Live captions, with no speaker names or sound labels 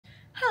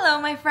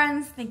Hello my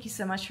friends, thank you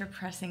so much for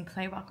pressing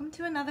play. Welcome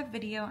to another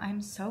video.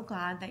 I'm so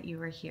glad that you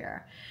were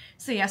here.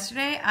 So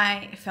yesterday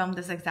I filmed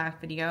this exact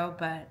video,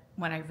 but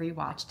when I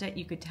rewatched it,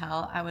 you could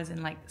tell I was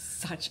in like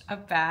such a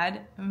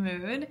bad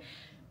mood.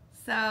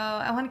 So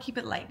I want to keep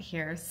it light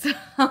here. So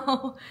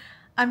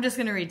I'm just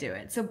gonna redo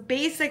it. So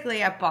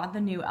basically I bought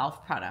the new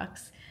e.l.f.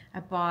 products. I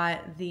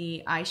bought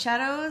the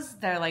eyeshadows,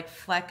 they're like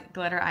Fleck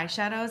glitter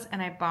eyeshadows,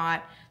 and I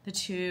bought the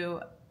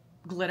two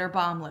glitter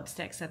bomb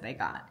lipsticks that they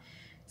got.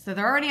 So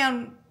they're already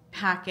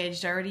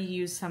unpackaged. I already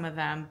used some of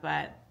them,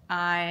 but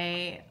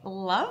I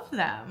love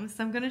them.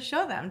 So I'm going to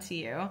show them to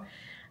you.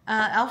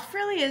 e.l.f.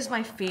 really is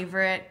my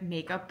favorite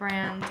makeup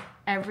brand.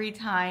 Every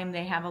time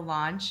they have a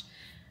launch,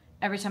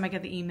 every time I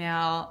get the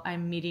email, I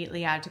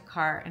immediately add to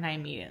cart and I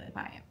immediately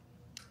buy it.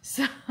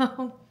 So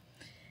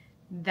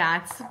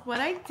that's what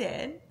I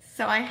did.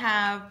 So I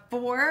have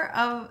 4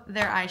 of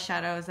their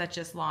eyeshadows that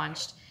just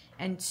launched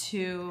and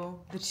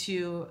the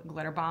two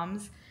glitter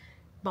bombs,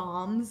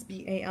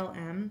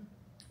 B-A-L-M,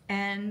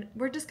 and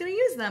we're just gonna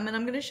use them and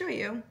I'm gonna show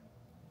you,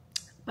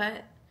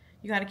 but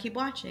you gotta keep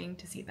watching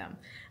to see them.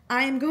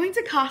 I am going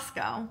to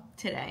Costco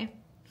today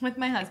with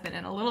my husband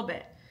in a little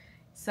bit,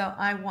 so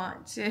I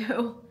want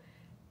to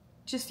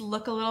just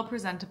look a little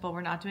presentable.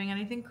 We're not doing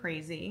anything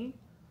crazy.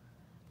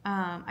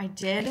 I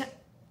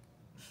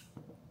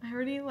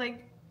already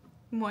like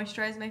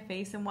moisturized my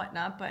face and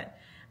whatnot, but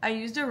I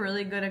used a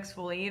really good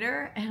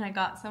exfoliator and I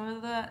got some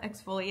of the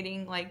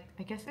exfoliating, like,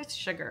 I guess it's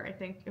sugar, I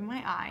think, in my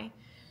eye.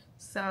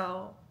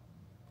 So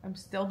I'm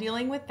still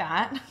dealing with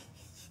that.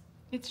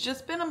 It's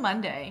just been a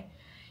Monday.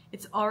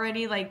 It's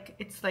already like,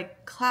 it's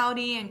like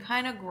cloudy and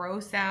kind of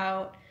gross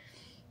out.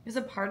 There's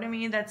a part of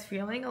me that's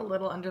feeling a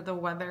little under the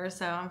weather,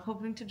 so I'm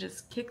hoping to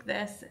just kick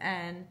this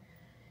and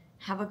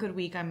have a good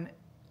week. I'm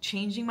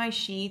changing my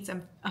sheets.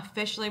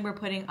 We're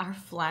putting our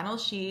flannel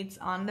sheets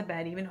on the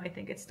bed, even though I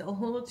think it's still a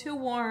little too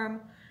warm.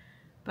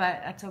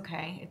 But that's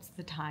okay, it's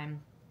the time.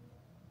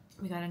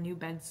 We got a new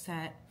bed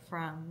set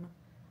from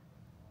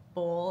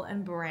Bowl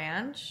and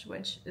Branch,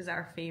 which is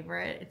our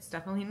favorite. It's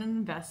definitely an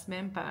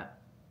investment, but I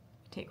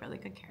take really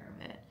good care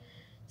of it.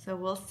 So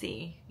we'll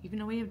see, even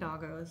though we have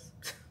doggos,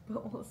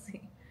 but we'll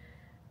see.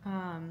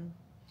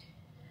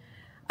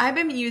 I've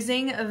been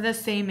using the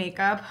same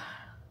makeup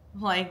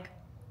like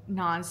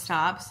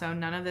non-stop, so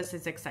none of this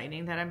is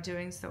exciting that I'm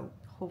doing, so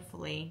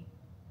hopefully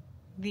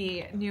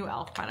the new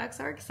e.l.f.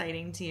 products are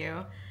exciting to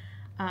you.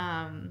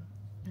 And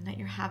that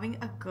you're having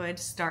a good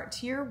start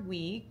to your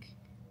week.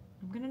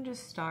 I'm gonna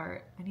just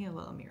start, I need a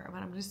little mirror,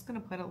 but I'm just gonna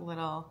put a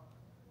little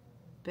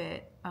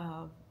bit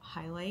of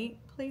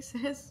highlight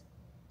places.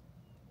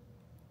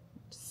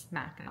 Just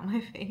smack it on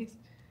my face.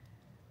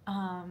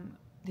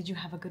 Did you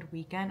have a good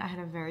weekend? I had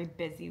a very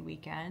busy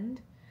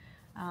weekend.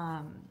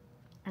 I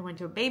went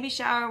to a baby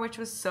shower, which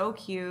was so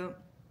cute.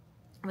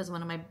 It was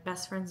one of my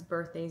best friend's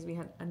birthdays. We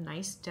had a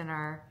nice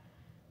dinner.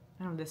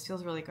 I don't know, this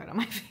feels really good on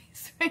my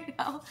face right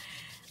now.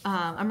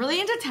 I'm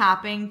really into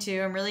tapping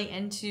too. I'm really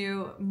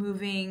into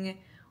moving.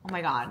 Oh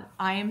my God,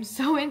 I am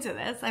so into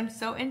this. I'm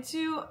so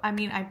into, I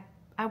mean,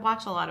 I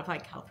watch a lot of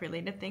like health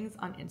related things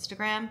on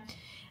Instagram,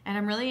 and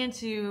I'm really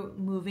into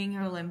moving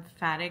your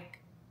lymphatic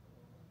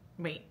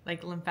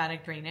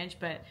drainage,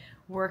 but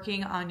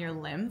working on your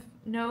lymph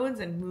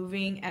nodes and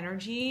moving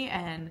energy.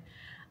 And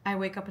I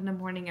wake up in the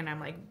morning and I'm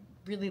like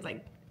really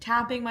like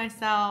tapping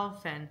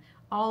myself and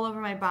all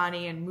over my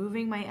body and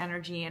moving my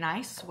energy, and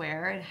I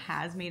swear it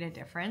has made a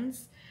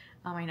difference.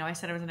 I know I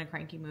said I was in a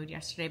cranky mood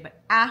yesterday,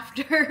 but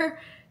after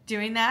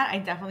doing that, I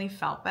definitely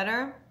felt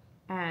better.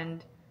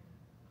 And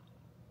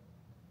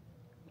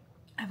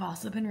I've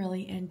also been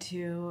really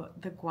into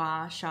the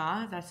gua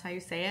sha, that's how you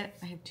say it.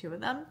 I have 2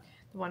 of them.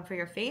 The one for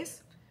your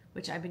face,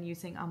 which I've been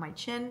using on my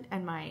chin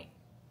and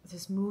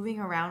just moving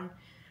around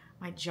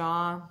my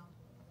jaw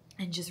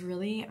and just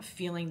really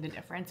feeling the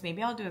difference.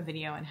 Maybe I'll do a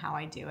video on how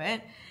I do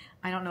it.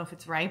 I don't know if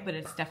it's right, but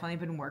it's definitely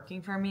been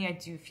working for me. I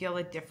do feel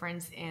a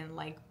difference in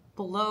like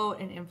bloat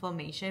and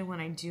inflammation when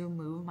I do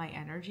move my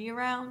energy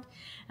around.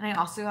 And I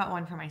also got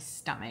one for my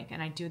stomach,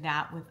 and I do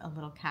that with a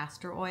little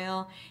castor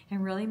oil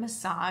and really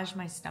massage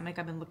my stomach.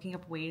 I've been looking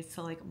up ways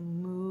to like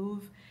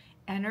move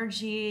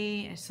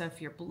energy. So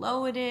if you're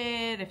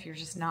bloated, if you're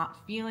just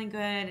not feeling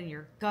good in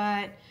your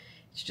gut,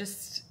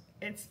 it's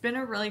been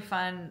a really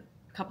fun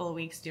couple of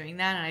weeks doing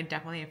that, and I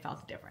definitely have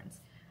felt a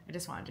difference. I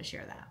just wanted to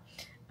share that.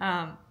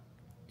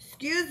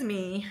 Excuse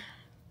me,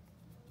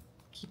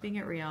 keeping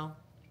it real.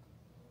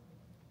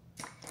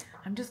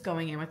 I'm just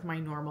going in with my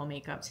normal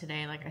makeup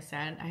today. Like I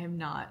said, I have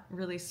not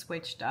really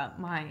switched up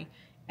my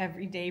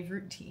everyday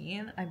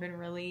routine. I've been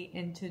really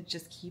into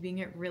just keeping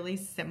it really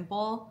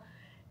simple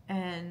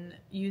and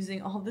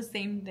using all the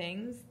same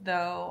things,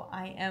 though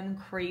I am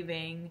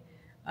craving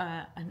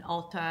an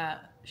Ulta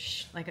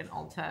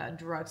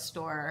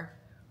drugstore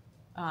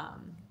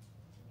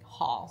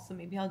haul. So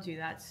maybe I'll do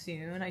that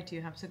soon. I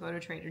do have to go to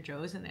Trader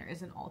Joe's, and there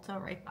is an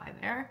Ulta right by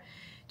there,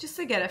 just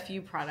to get a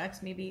few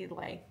products, maybe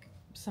like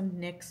some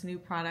NYX new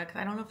products.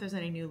 I don't know if there's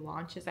any new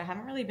launches. I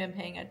haven't really been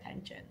paying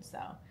attention, so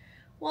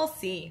we'll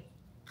see.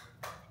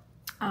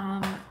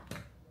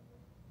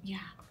 yeah.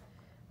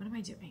 What am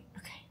I doing?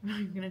 Okay,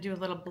 I'm gonna do a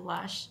little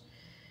blush.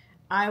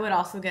 I would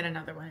also get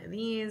another one of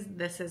these.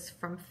 This is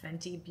from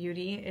Fenty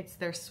Beauty. It's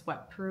their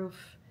sweatproof.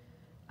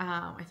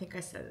 I think I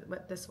said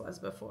what this was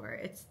before.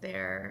 It's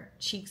their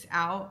Cheeks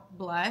Out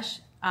blush.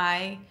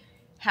 I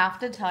have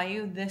to tell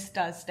you, this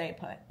does stay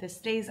put. This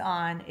stays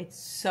on. It's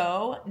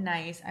so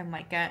nice. I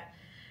might get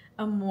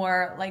a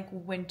more like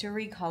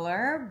wintry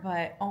color,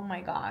 but oh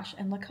my gosh.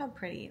 And look how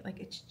pretty. Like,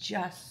 it's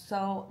just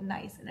so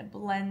nice and it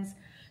blends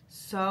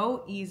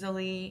so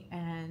easily.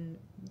 And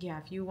yeah,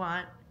 if you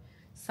want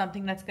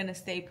something that's gonna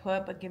stay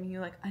put but giving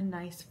you like a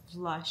nice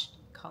flushed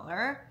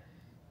color,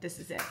 this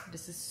is it.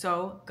 This is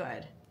so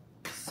good.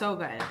 So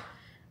good.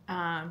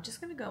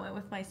 Just gonna go in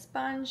with my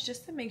sponge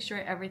just to make sure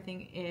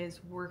everything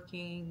is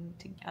working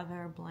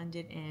together,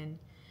 blended in.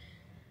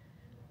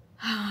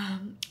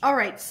 All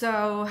right,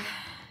 so,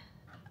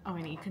 oh,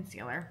 I need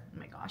concealer. Oh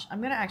my gosh.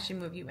 I'm gonna actually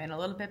move you in a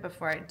little bit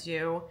before I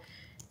do,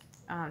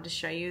 to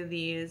show you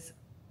these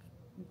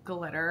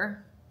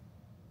glitter.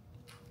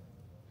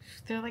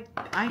 They're like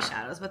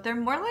eyeshadows, but they're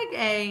more like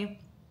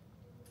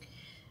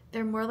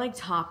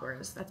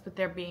toppers. That's what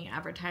they're being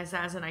advertised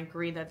as, and I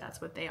agree that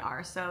that's what they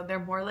are. So they're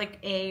more like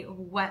a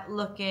wet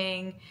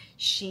looking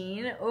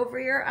sheen over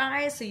your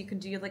eyes, so you can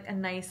do like a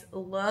nice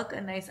look, a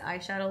nice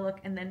eyeshadow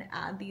look, and then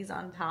add these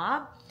on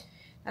top.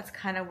 That's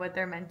kind of what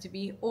they're meant to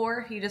be.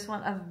 Or if you just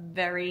want a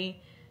very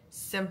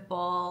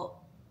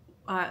simple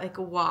like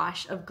a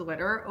wash of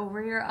glitter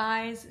over your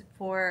eyes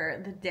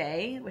for the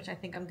day, which I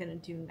think I'm gonna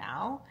do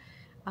now,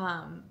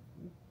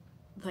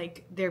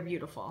 like, they're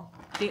beautiful.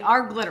 They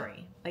are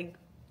glittery, like,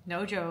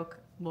 no joke,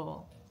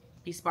 will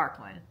be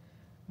sparkling.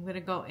 I'm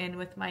gonna go in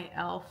with my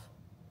e.l.f.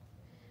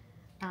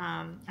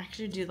 I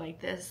actually do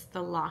like this,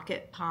 the Lock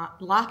It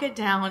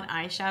Down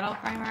eyeshadow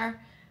primer.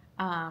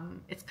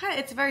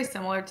 It's very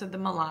similar to the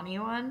Milani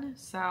one,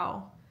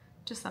 so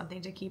just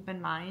something to keep in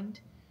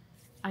mind.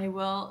 I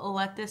will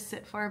let this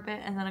sit for a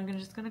bit, and then I'm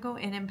just gonna go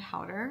in and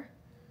powder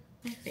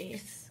my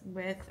face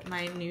with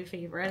my new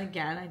favorite.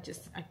 Again, I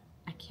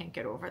can't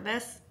get over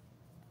this,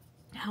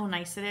 how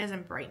nice it is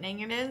and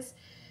brightening it is.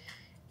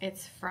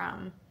 It's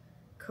from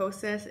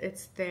Kosas.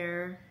 It's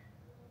their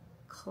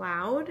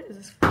Cloud. Is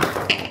this? Oh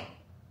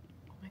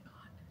my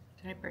god,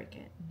 did I break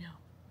it? No.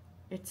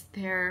 It's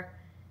their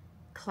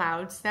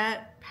Cloud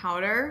Set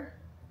powder.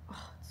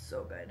 Oh, it's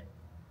so good.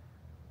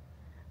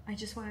 I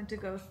just wanted to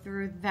go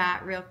through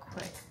that real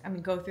quick.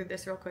 Go through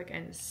this real quick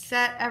and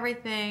set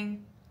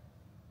everything.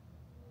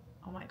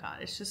 Oh my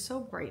god, it's just so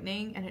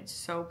brightening and it's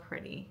so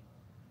pretty.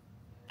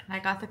 And I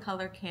got the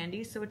color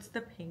Candy, so it's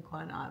the pink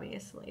one,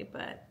 obviously,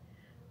 but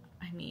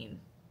I mean,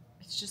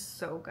 it's just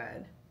so good.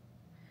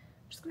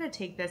 I'm just gonna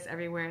take this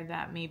everywhere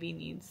that maybe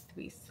needs to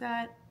be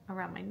set,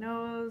 around my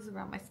nose,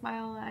 around my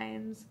smile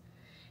lines.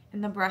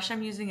 And the brush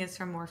I'm using is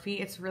from Morphe.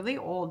 It's really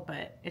old,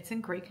 but it's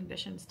in great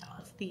condition still.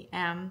 It's the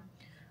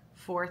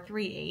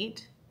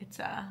M438. It's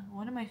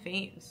one of my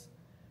faves,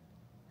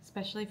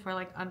 especially for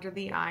like under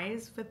the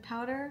eyes with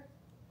powder.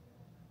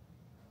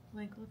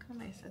 Like, look how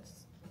nice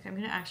it's. Okay, I'm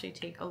gonna actually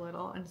take a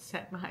little and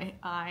set my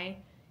eye.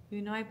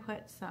 You know, I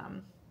put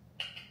some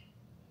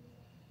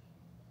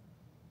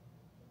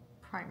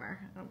primer.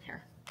 I don't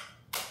care.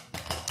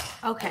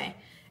 Okay,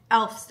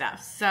 e.l.f.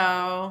 stuff.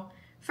 So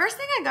first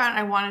thing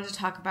I wanted to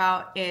talk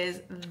about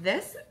is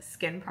this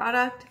skin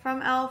product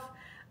from e.l.f.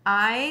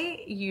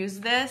 I use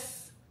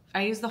this.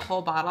 I use the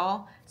whole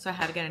bottle, so I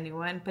had to get a new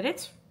one, but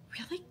it's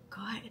really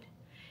good.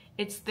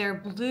 It's their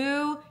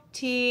Blue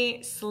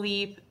Tea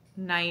Sleep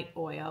Night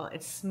Oil.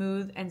 It's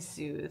smooth and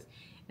soothe,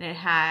 and it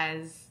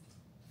has,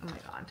 oh my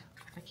god,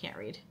 I can't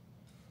read.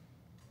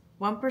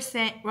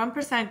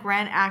 1%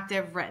 Grand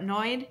Active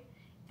Retinoid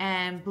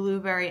and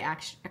blueberry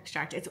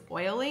extract. It's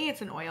oily.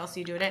 It's an oil, so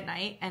you do it at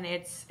night, and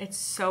it's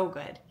so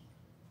good.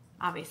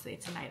 Obviously,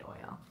 it's a night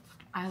oil.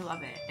 I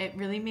love it. It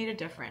really made a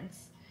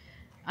difference.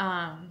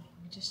 Let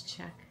me just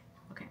check.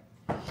 Okay,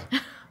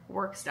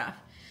 work stuff.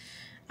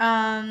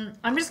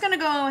 I'm just gonna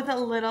go in with a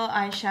little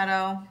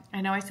eyeshadow.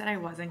 I know I said I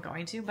wasn't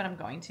going to, but I'm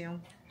going to.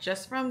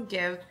 Just from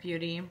Give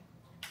Beauty.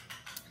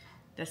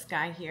 This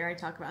guy here, I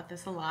talk about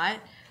this a lot.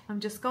 I'm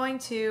just going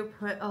to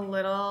put a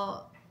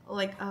little,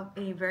 like a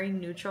very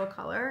neutral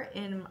color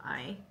in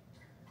my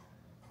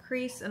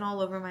crease and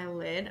all over my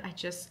lid. I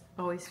just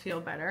always feel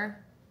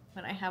better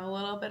when I have a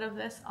little bit of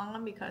this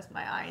on, because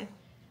my eyelid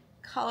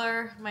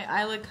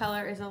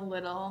color is a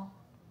little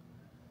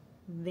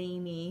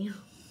veiny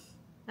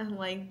and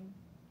like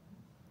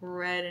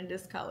red and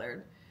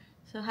discolored.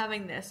 So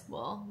having this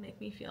will make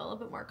me feel a little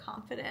bit more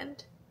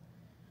confident.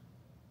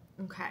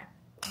 Okay,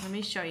 let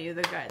me show you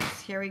the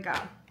goods. Here we go.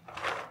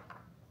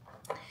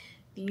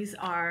 These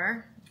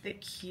are the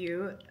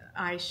cute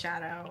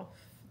eyeshadow.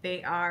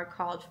 They are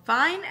called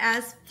Fine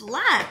as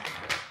Flat.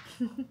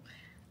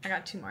 I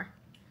got 2 more.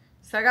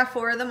 So I got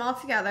 4 of them all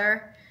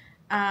together.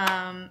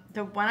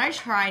 The one I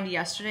tried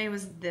yesterday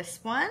was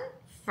this one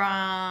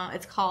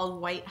it's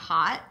called White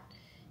Hot,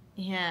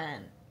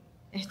 and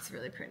it's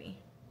really pretty.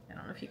 I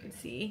don't know if you can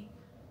see.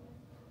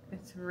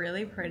 It's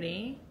really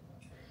pretty.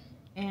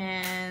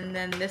 And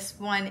then this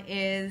one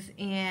is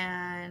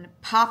in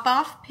Pop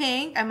Off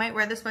Pink. I might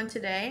wear this one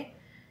today.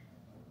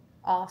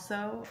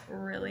 Also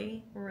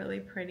really, really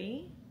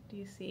pretty. Do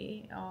you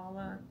see all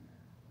the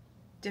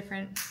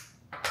different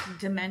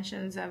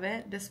dimensions of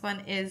it? This one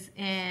is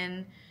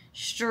in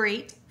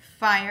Street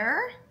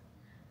Fire.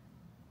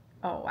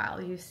 Oh wow,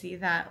 you see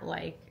that,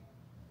 like,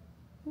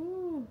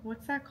 ooh,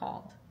 what's that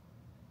called?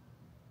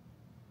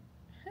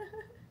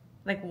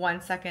 Like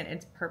 1 second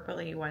it's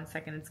purpley, 1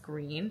 second it's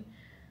green.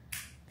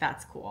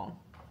 That's cool.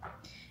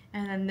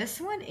 And then this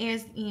one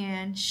is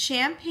in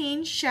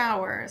Champagne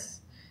Showers.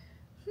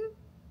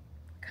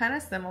 Kind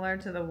of similar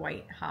to the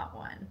white hot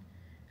one.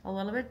 A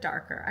little bit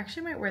darker. I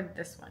actually might wear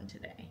this one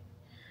today.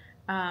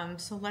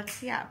 So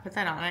let's, yeah, put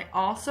that on. I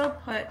also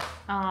put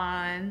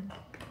on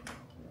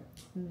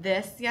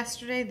this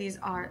yesterday. These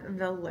are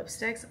the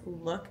lipsticks.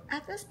 Look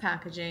at this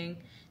packaging.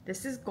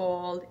 This is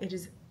gold. It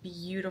is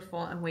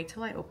beautiful. And wait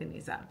till I open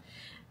these up.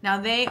 Now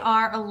they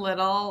are a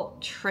little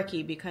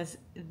tricky because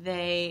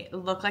they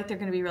look like they're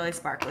going to be really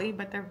sparkly,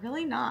 but they're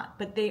really not.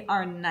 But they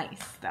are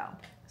nice though.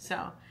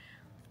 So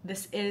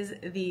this is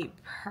the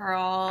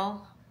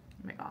Pearl.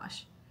 Oh my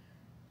gosh.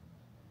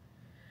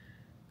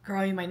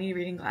 Girl, you might need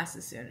reading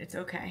glasses soon. It's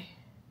okay.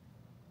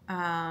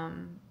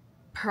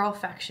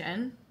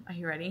 Pearlfection. Are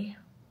you ready?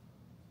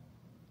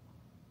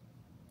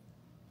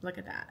 Look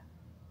at that.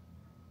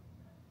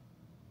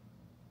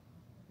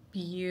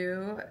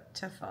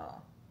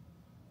 Beautiful.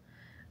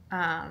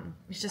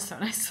 It's just so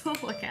nice to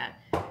look at.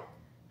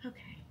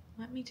 Okay,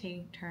 let me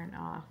turn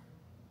off.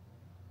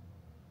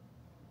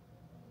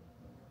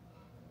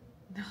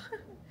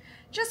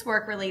 Just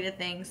work-related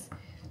things.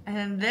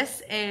 And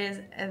this is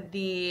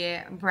the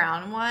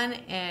brown one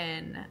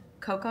in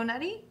Cocoa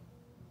Nutty.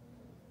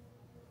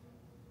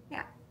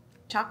 Yeah,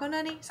 Choco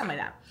Nutty, something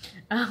like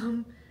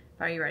that.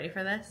 Are you ready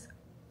for this?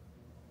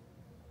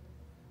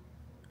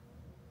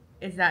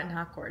 Is that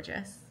not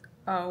gorgeous?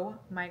 Oh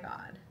my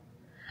God.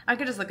 I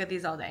could just look at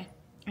these all day.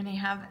 And they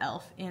have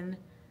e.l.f. in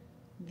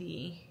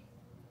the,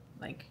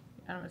 like,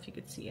 I don't know if you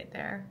could see it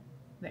there.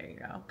 There you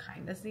go,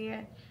 kind of see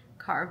it.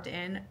 Carved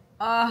in.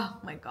 Oh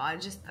my God,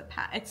 just the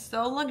it's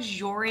so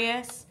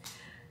luxurious.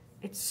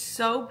 It's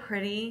so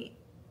pretty.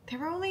 They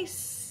were only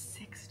 $6.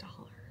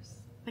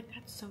 Like,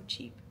 that's so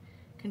cheap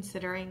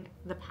considering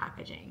the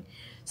packaging.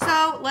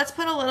 So let's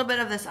put a little bit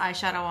of this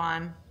eyeshadow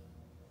on.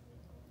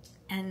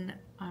 And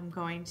I'm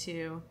going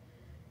to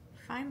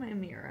find my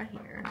mirror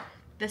here.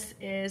 This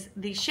is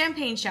the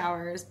Champagne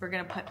Showers. We're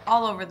gonna put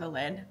all over the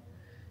lid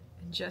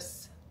and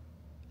just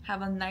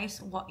have a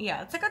nice,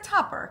 yeah, it's like a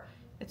topper.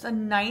 It's a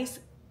nice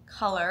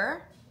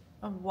color,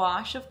 a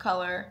wash of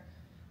color.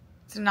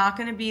 It's not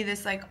gonna be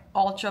this like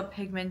ultra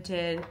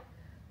pigmented.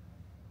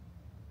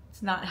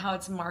 It's not how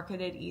it's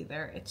marketed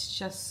either. It's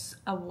just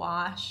a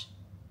wash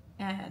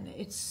and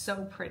it's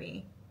so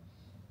pretty.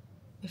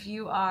 If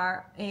you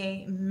are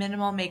a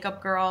minimal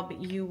makeup girl,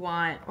 but you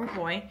want, or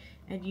boy,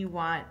 and you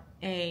want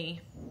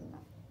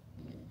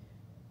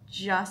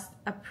just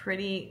a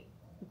pretty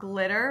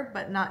glitter,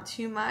 but not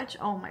too much.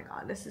 Oh my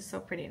God, this is so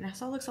pretty. And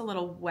this all looks a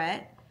little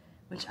wet,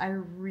 which I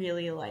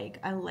really like.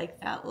 I like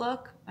that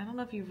look. I don't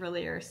know if you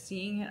really are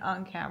seeing it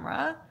on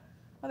camera.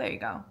 Oh, there you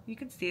go. You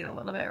can see it a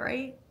little bit,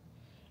 right?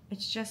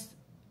 It's just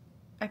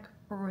like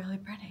really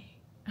pretty.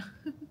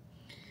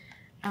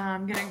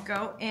 I'm gonna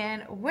go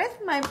in with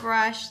my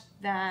brush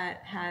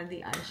that had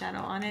the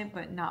eyeshadow on it,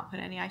 but not put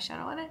any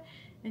eyeshadow on it.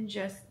 And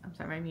just, I'm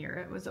sorry, my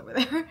mirror was over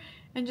there.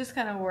 And just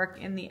kind of work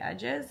in the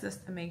edges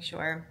just to make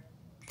sure,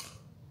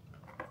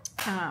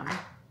 what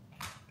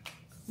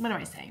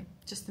am I saying?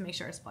 Just to make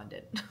sure it's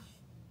blended.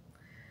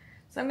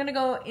 So I'm gonna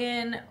go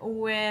in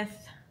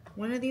with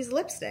one of these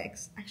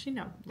lipsticks. Actually,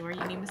 no, Laura,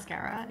 you need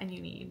mascara and you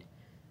need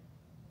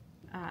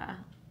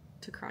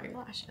to curl your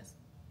lashes.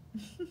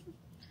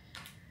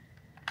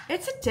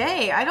 It's a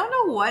day. I don't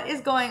know what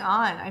is going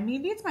on.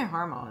 Maybe it's my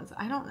hormones.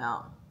 I don't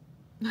know.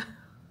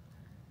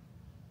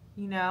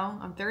 You know,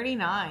 I'm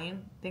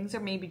 39. Things are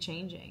maybe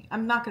changing.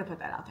 I'm not going to put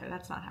that out there.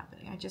 That's not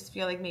happening. I just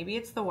feel like maybe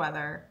it's the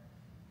weather.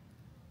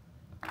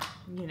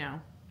 You know,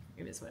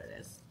 it is what it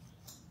is.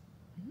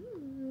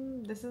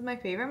 This is my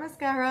favorite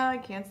mascara. I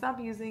can't stop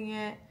using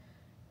it.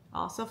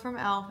 Also from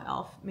e.l.f.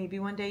 e.l.f. Maybe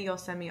one day you'll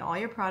send me all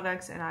your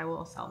products and I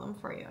will sell them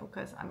for you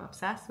because I'm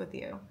obsessed with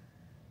you.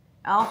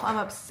 e.l.f., I'm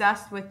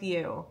obsessed with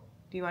you.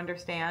 Do you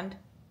understand?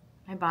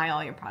 I buy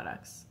all your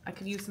products. I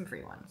could use some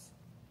free ones.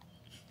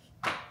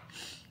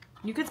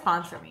 You could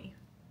sponsor me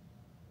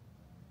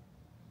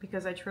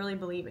because I truly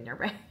believe in your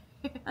brand.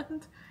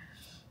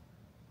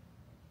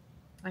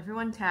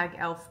 Everyone tag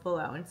e.l.f.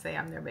 below and say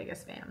I'm their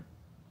biggest fan.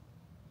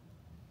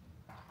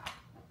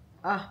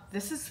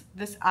 This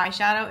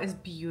eyeshadow is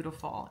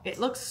beautiful. It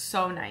looks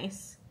so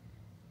nice.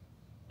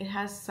 It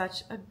has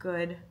such a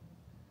good,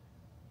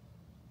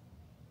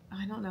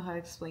 I don't know how to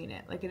explain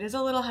it. Like, it is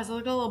has a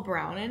little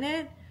brown in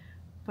it,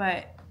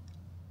 but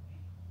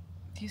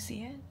do you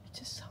see it? It's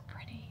just so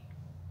pretty.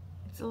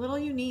 It's a little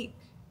unique.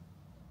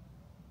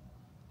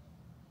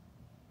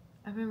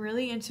 I've been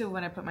really into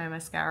when I put my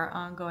mascara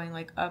on, going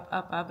like up,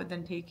 up, up, and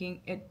then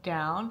taking it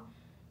down.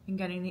 and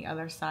getting the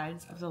other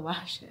sides of the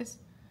lashes.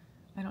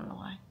 I don't know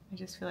why. I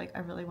just feel like I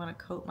really want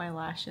to coat my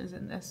lashes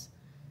in this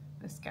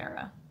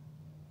mascara.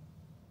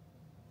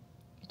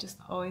 It just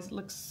always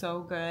looks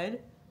so good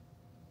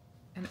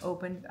and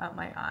opens up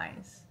my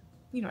eyes.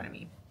 You know what I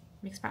mean?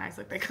 Makes my eyes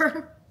look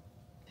bigger.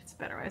 It's a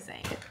better way of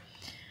saying it.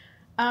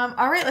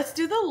 All right, let's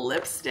do the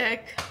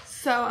lipstick.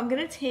 So I'm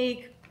gonna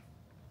take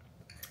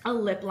a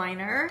lip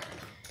liner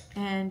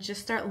and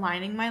just start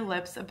lining my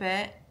lips a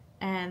bit,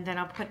 and then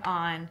I'll put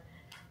on,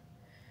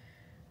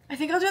 I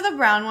think I'll do the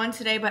brown one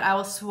today, but I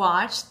will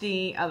swatch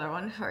the other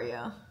one for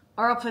you.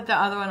 Or I'll put the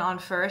other one on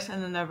first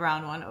and then the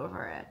brown one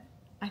over it.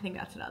 I think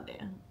that's what I'll do.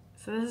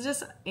 So this is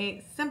just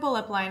a simple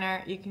lip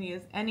liner. You can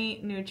use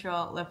any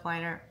neutral lip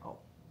liner. Oh,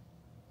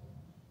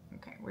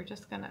 okay, we're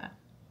just gonna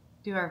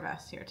do our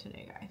best here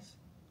today, guys.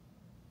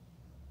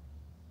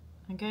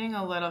 I'm getting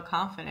a little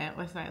confident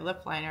with my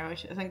lip liner,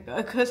 which isn't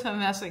good because I'm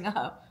messing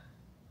up.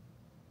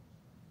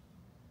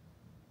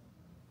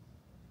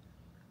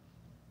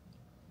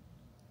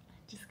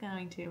 Just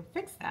going to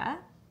fix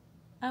that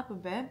up a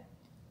bit.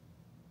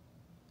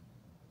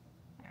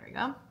 There we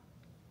go.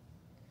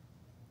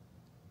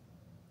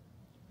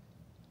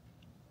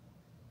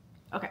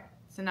 Okay,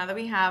 so now that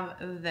we have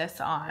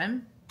this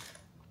on,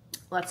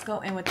 let's go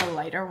in with the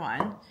lighter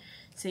one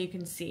so you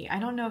can see. I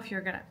don't know if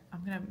you're gonna,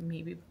 I'm gonna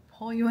maybe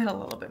pull you in a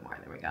little bit more.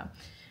 There we go.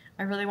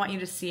 I really want you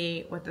to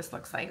see what this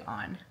looks like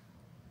on.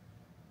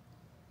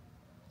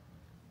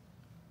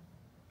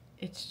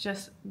 It's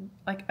just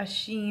like a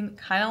sheen,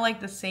 kind of like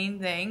the same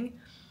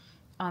thing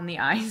on the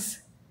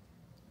eyes,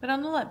 but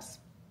on the lips.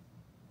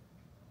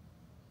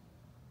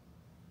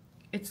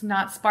 It's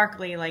not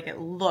sparkly like it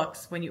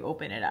looks when you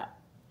open it up,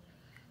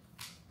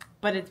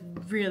 but it's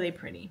really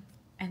pretty.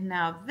 And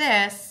now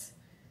this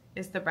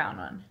is the brown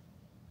one,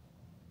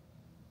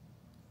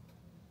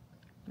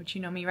 which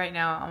you know me right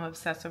now, I'm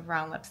obsessed with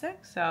brown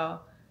lipstick, so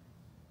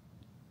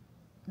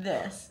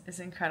this is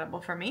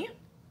incredible for me.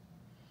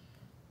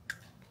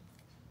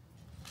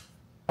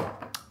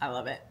 I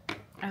love it.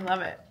 I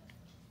love it.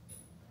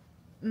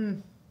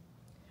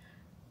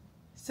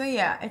 So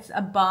yeah, it's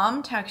a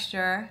balm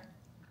texture.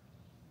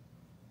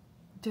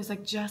 There's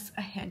like just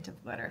a hint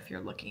of glitter if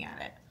you're looking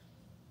at it.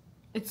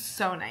 It's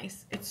so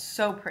nice. It's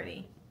so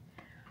pretty.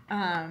 You're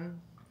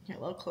a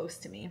little close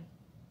to me.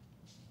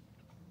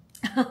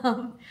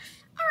 All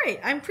right,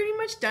 I'm pretty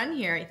much done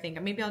here, I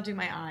think. Maybe I'll do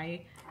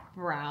my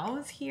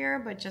eyebrows here,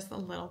 but just a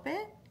little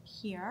bit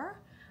here.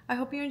 I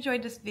hope you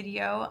enjoyed this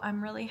video.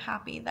 I'm really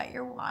happy that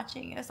you're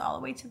watching this all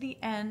the way to the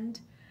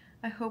end.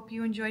 I hope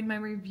you enjoyed my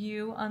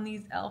review on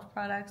these e.l.f.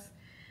 products.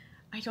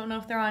 I don't know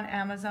if they're on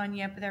Amazon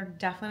yet, but they're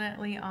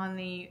definitely on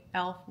the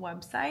e.l.f.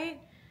 website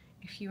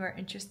if you are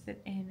interested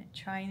in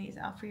trying these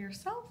out for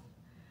yourself.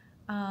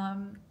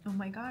 Oh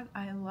my God,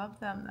 I love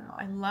them though.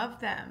 I love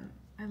them.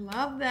 I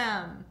love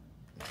them.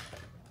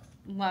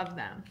 Love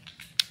them.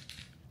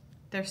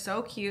 They're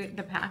so cute.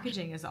 The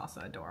packaging is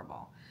also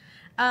adorable.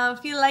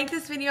 If you like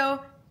this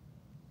video,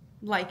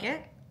 like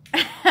it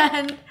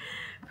and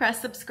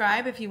press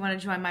subscribe if you want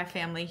to join my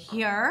family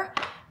here.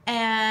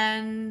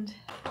 And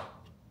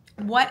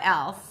what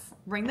else?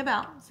 Ring the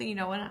bell so you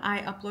know when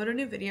I upload a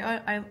new video.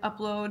 I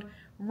upload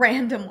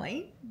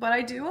randomly, but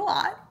I do a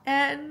lot.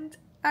 And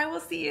I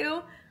will see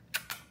you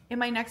in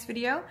my next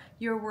video.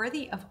 You're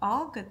worthy of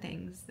all good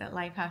things that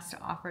life has to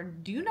offer.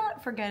 Do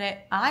not forget it.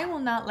 I will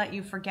not let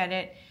you forget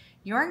it.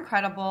 You're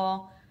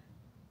incredible.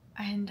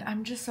 And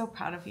I'm just so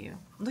proud of you.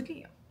 Look at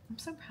you. I'm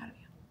so proud of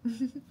you.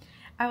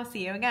 I will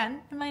see you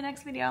again in my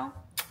next video.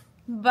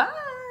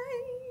 Bye.